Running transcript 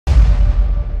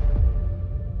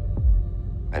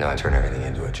I know I turn everything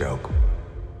into a joke,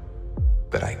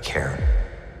 but I care.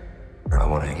 I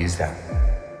want to use that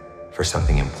for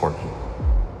something important.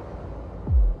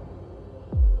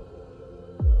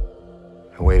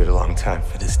 I waited a long time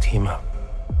for this team up.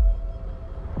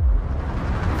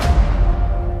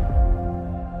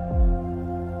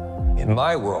 In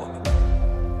my world,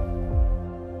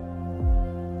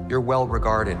 you're well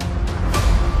regarded.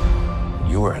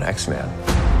 You were an X-Man.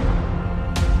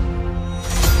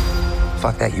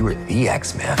 Fuck that, you were the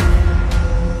X-Man.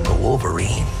 The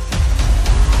Wolverine.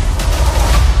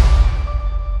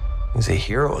 He's a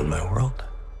hero in my world.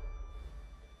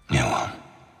 Yeah, well,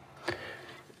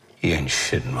 he ain't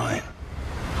shit in mine.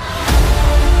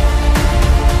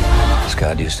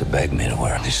 Scott used to beg me to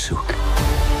wear this suit.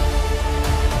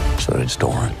 So did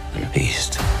Doran and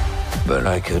Beast. But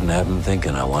I couldn't have him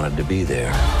thinking I wanted to be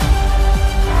there.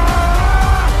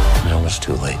 And it was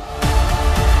too late.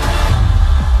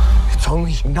 It's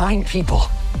only 9 people,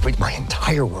 but my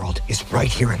entire world is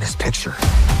right here in this picture.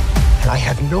 And I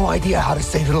have no idea how to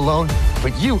save it alone,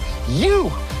 but you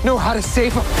know how to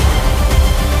save them.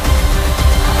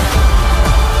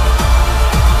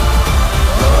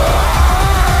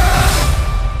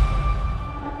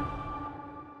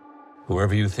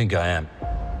 Whoever you think I am,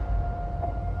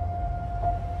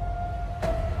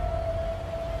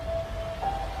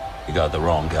 you got the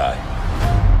wrong guy.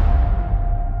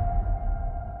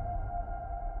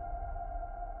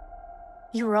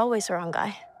 You were always the wrong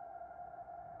guy.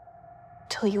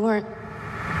 Till you weren't.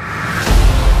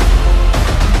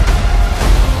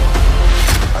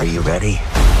 Are you ready?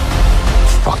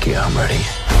 Fuck yeah, I'm ready.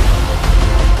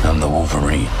 I'm the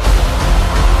Wolverine.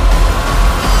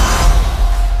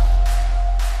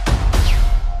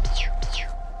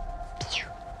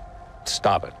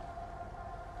 Stop it.